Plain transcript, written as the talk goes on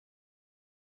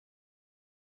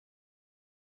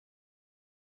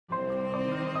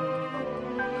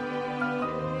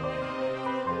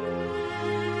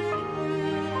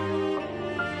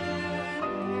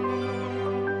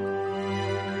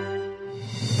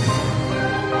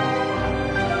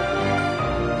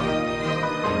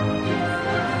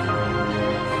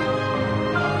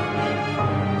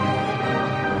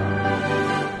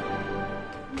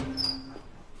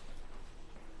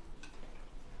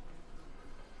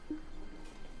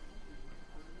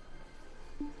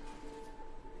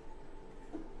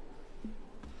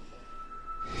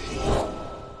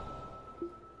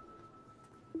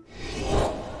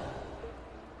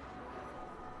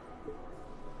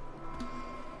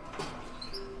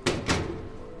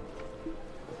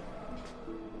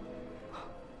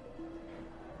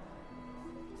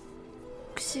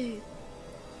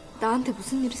나한테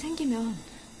무슨 일이 생기면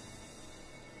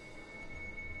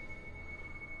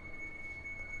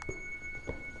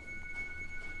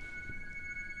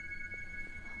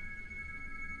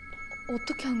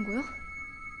어떻게 한 거야?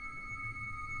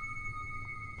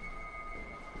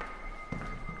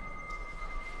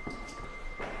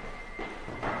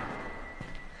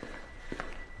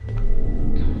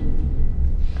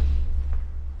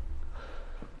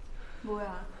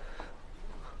 뭐야?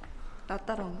 나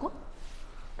따라온 거?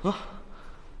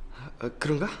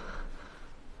 그런가?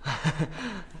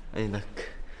 아니 나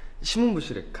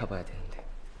신문부실에 가봐야 되는데.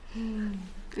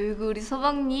 으이구 우리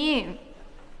서방님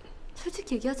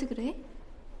솔직히 얘기하지 그래?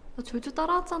 나 졸졸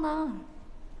따라왔잖아.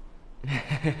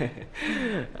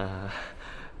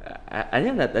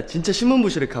 아니야 나 진짜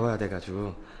신문부실에 가봐야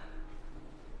돼가지고.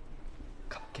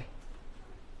 가볼게.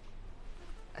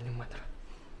 안녕 마들아.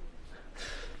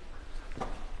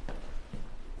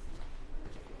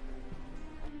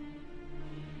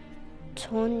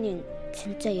 저 언닌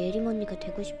진짜 예림 언니가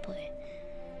되고 싶어해.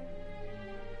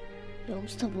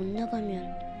 여기서 못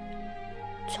나가면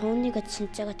저 언니가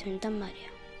진짜가 된단 말이야.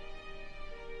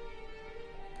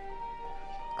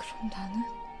 그럼 나는?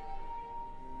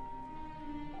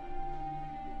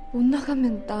 못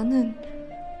나가면 나는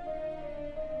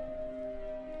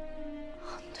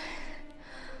안 돼.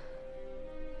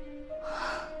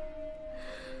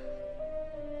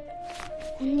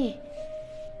 언니.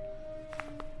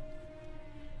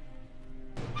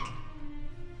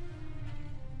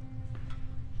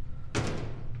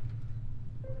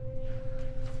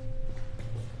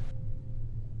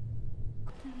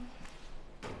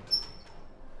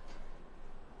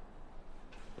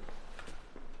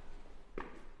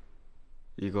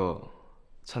 이거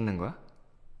찾는 거야?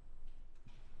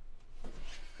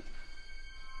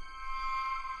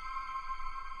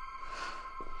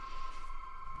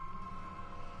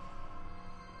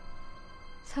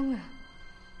 상우야,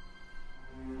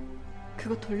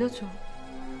 그거 돌려줘.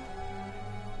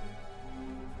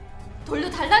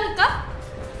 돌려달라니까?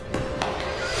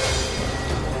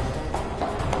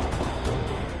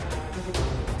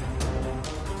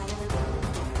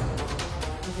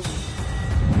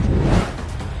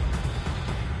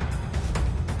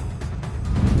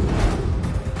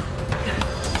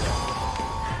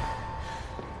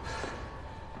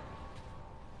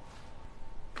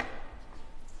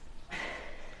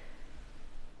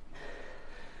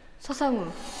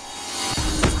 서상우,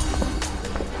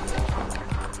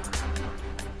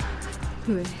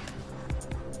 왜?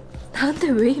 나한테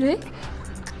왜 이래?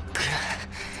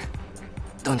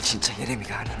 넌 진짜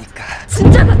예림이가 아니니까.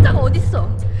 진짜 가짜가 어딨어?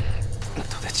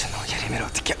 도대체 너 예림이를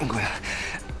어떻게 한 거야?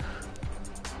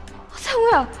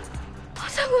 상우야,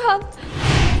 상우야.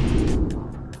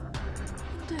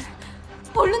 안돼,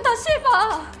 얼른 다시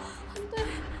해봐. 안돼.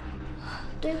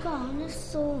 내가 안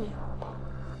했어.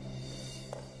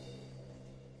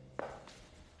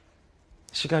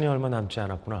 시간이 얼마 남지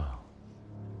않았구나.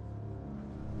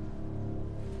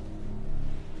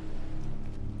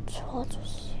 저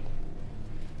아저씨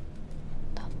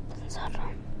나쁜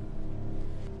사람.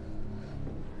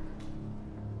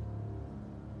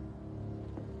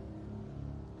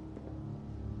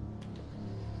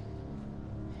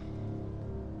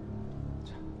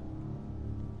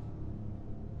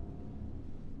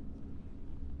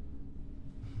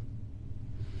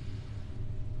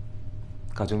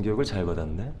 가정교육을 잘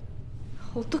받았네.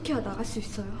 어떻게 해야 나갈 수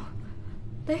있어요?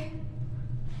 네?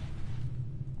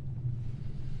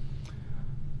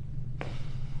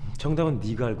 정답은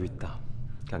네가 알고 있다,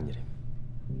 강예림.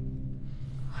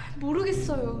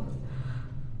 모르겠어요.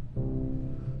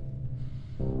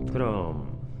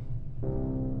 그럼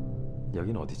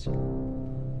여긴 어디지?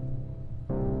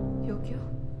 여기요?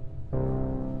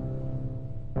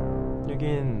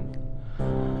 여긴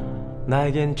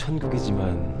나에겐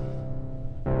천국이지만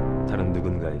다른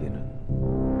누군가에게는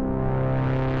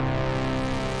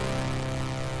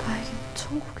나에겐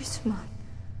천국이지만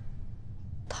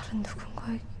다른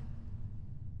누군가에게.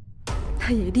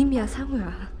 나 예림이야, 상우야.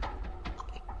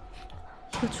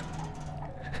 이거 줘.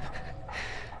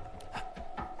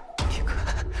 이거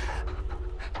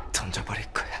던져버릴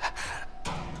거야.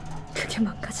 그게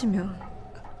망가지면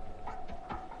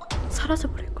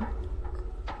사라져버릴걸?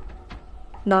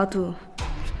 나도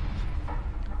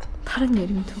다른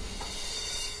예림도.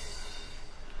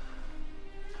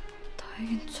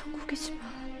 나에겐 천국이지만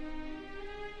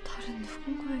다른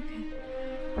누군가에겐.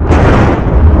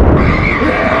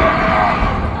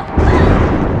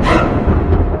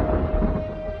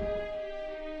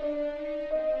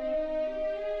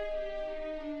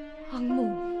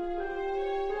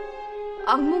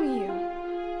 악몽이에요.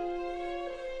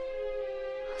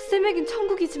 쌤에겐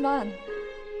천국이지만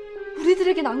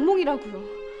우리들에겐 악몽이라고요.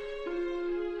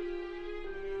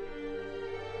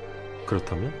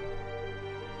 그렇다면?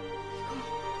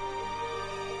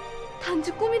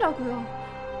 단지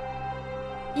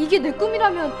꿈이라고요. 이게 내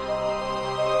꿈이라면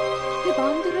내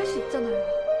마음대로 할 수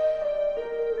있잖아요.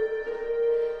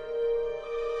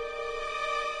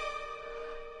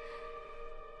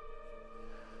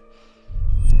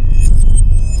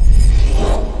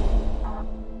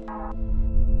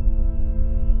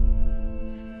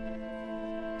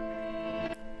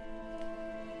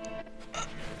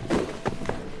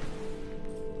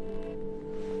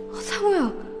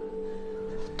 상우야,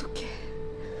 어떡해.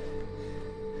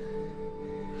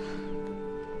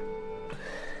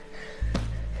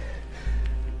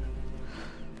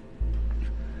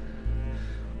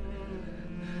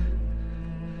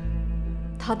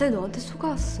 다들 너한테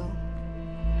속아왔어.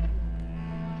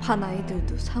 반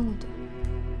아이들도 상우도.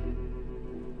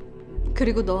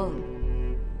 그리고 너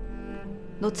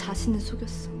자신을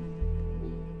속였어.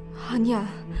 아니야.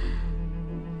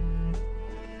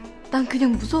 난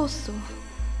그냥 무서웠어.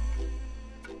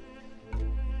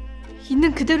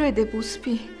 있는 그대로의 내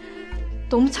모습이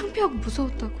너무 창피하고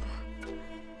무서웠다고.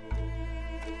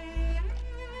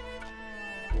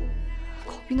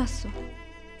 겁이 났어.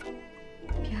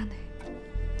 미안해.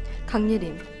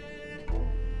 강예림,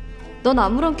 넌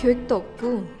아무런 계획도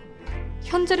없고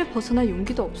현재를 벗어날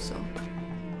용기도 없어.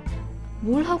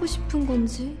 뭘 하고 싶은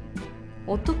건지,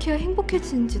 어떻게 해야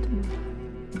행복해지는지도 몰라.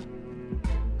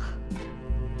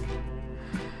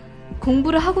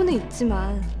 공부를 하고는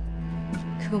있지만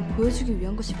그건 보여주기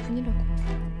위한 것일 뿐이라고.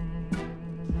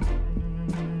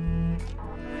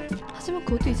 하지만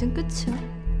그것도 이젠 끝이야.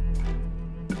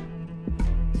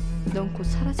 넌 곧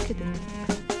사라지게 된다.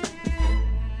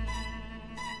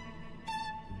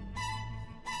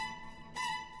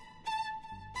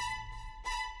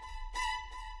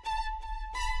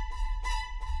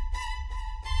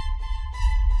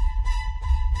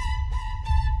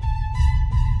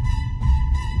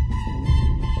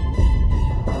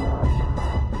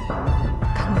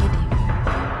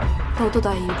 너도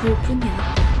나의 일부일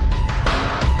뿐이야.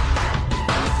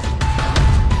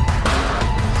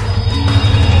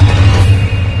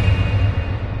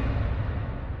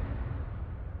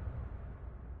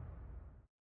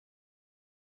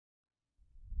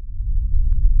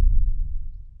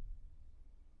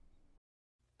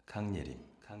 강예림.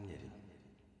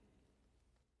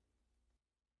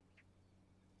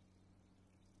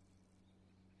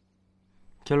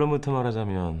 결론부터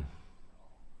말하자면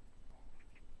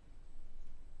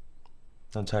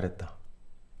넌 잘했다.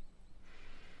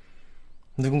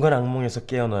 누군가는 악몽에서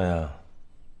깨어나야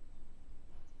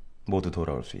모두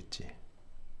돌아올 수 있지.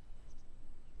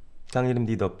 강예림,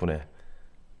 네 덕분에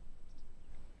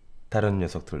다른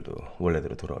녀석들도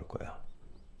원래대로 돌아올 거야.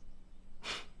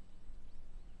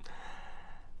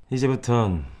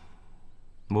 이제부턴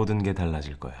모든 게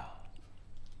달라질 거야.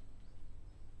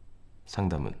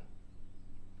 상담은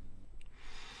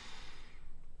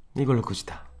이걸로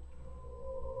끝이다.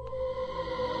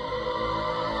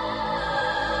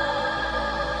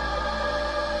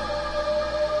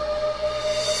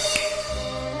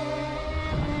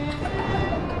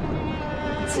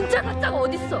 진짜 가짜가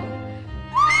어딨어?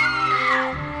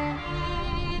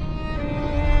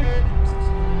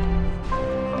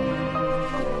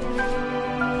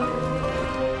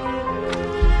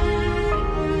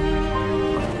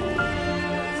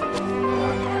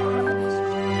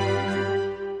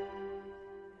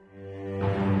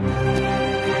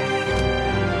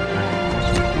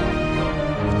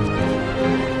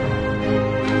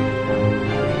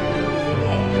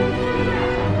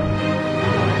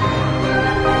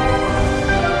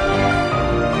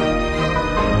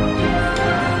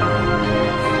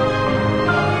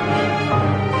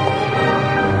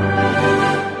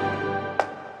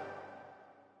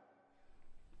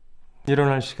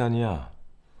 일어날 시간이야.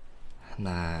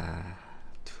 하나,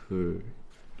 둘,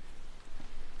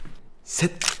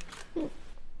 셋.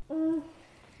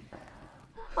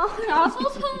 야,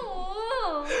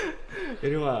 서상우.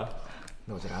 예림아,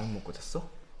 너 어제 라면 먹고 잤어?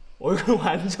 얼굴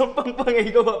완전 빵빵해.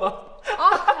 이거 봐봐.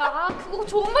 야, 그거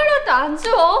좋은 말로 할 때 안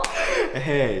지워.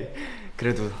 에이,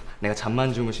 그래도 내가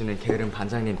잠만 주무시는 게으른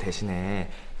반장님 대신에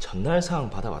전날 사항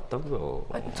받아왔다고요.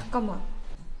 아니, 잠깐만.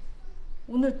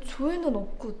 오늘 조회는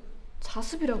없고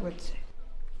자습이라고 했지?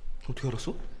 어떻게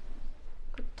알았어?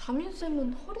 그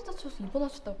담임쌤은 허리 다쳐서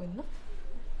입원하셨다고 했나?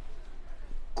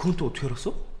 그건 또 어떻게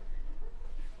알았어?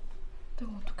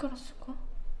 내가 어떻게 알았을까?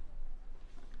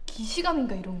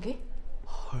 기시감인가 이런 게?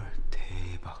 헐,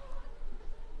 대박.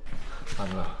 아,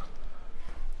 누나,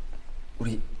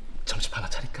 우리 점심 하나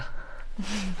차릴까?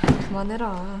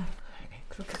 그만해라.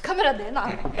 그렇게 카메라 내놔.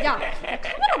 야,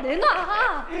 카메라 내놔.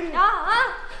 야, 내놔.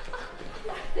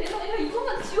 야,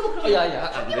 이거만 지워. 그럼. 야야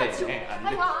안돼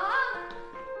빨리 와.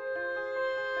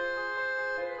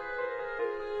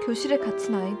 교실에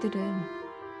갇힌 아이들은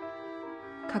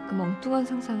가끔 엉뚱한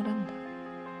상상을 한다.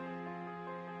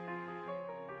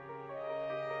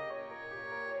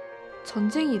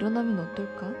 전쟁이 일어나면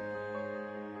어떨까?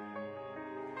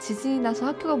 지진이 나서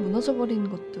학교가 무너져 버리는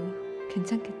것도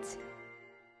괜찮겠지.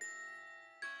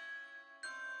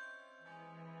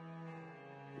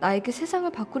 나에게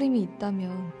세상을 바꿀 힘이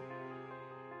있다면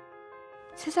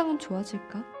세상은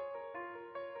좋아질까?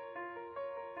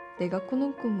 내가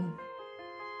꾸는 꿈은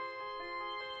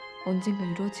언젠가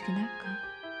이루어지긴 할까?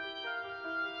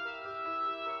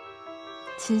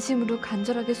 진심으로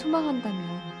간절하게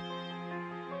소망한다면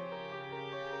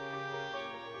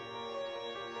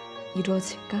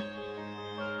이루어질까?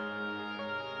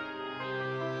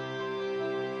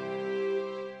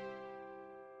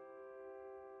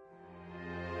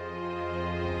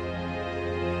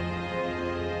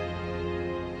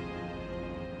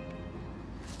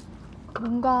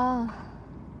 뭔가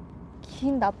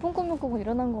긴 나쁜 꿈을 꾸고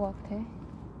일어난 것 같아.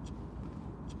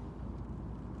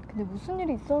 근데 무슨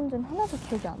일이 있었는지는 하나도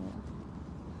기억이 안 나.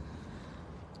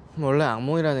 원래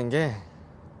악몽이라는 게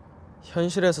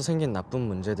현실에서 생긴 나쁜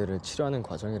문제들을 치료하는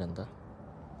과정이란다.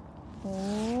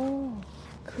 오,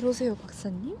 그러세요,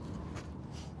 박사님?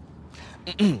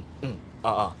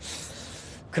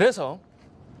 그래서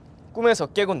꿈에서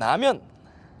깨고 나면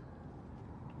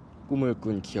꿈을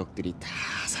꾼 기억들이 다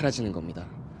사라지는 겁니다.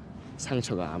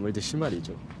 상처가 아물듯이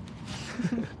말이죠.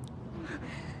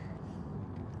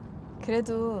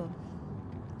 그래도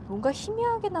뭔가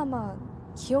희미하게나마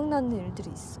기억나는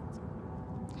일들이 있어.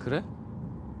 그래?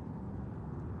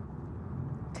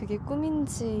 그게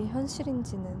꿈인지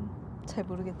현실인지는 잘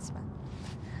모르겠지만.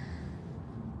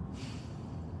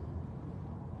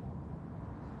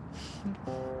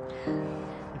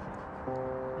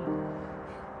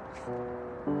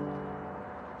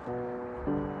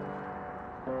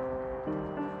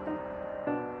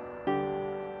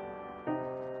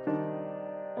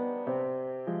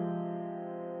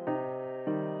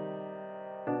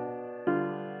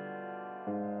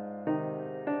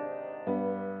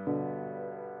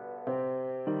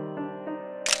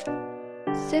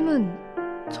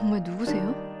 쌤은 정말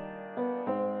누구세요?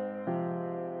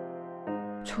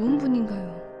 좋은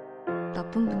분인가요?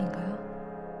 나쁜 분인가요?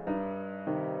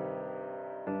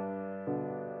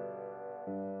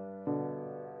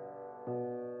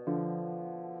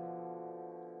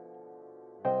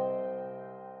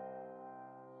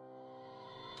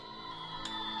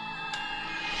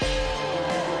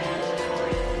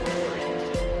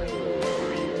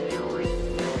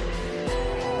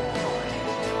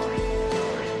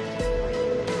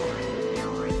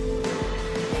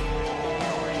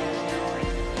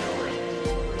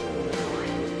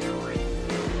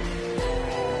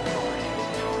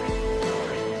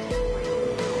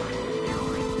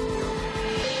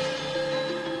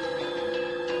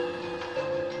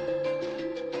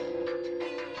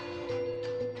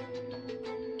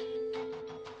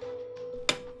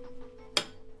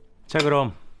 자,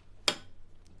 그럼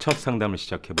첫 상담을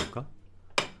시작해볼까?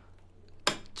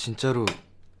 진짜로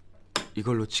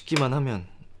이걸로 찍기만 하면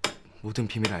모든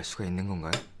비밀을 알 수가 있는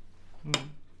건가요?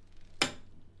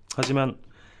 하지만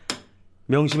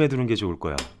명심해 두는 게 좋을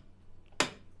거야.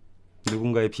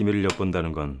 누군가의 비밀을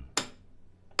엿본다는 건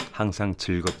항상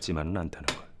즐겁지만은 않다는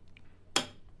걸.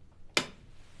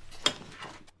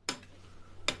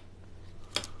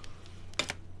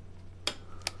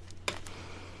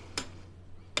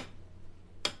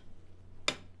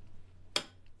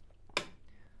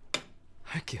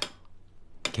 할게요.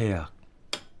 계약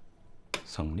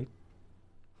성립?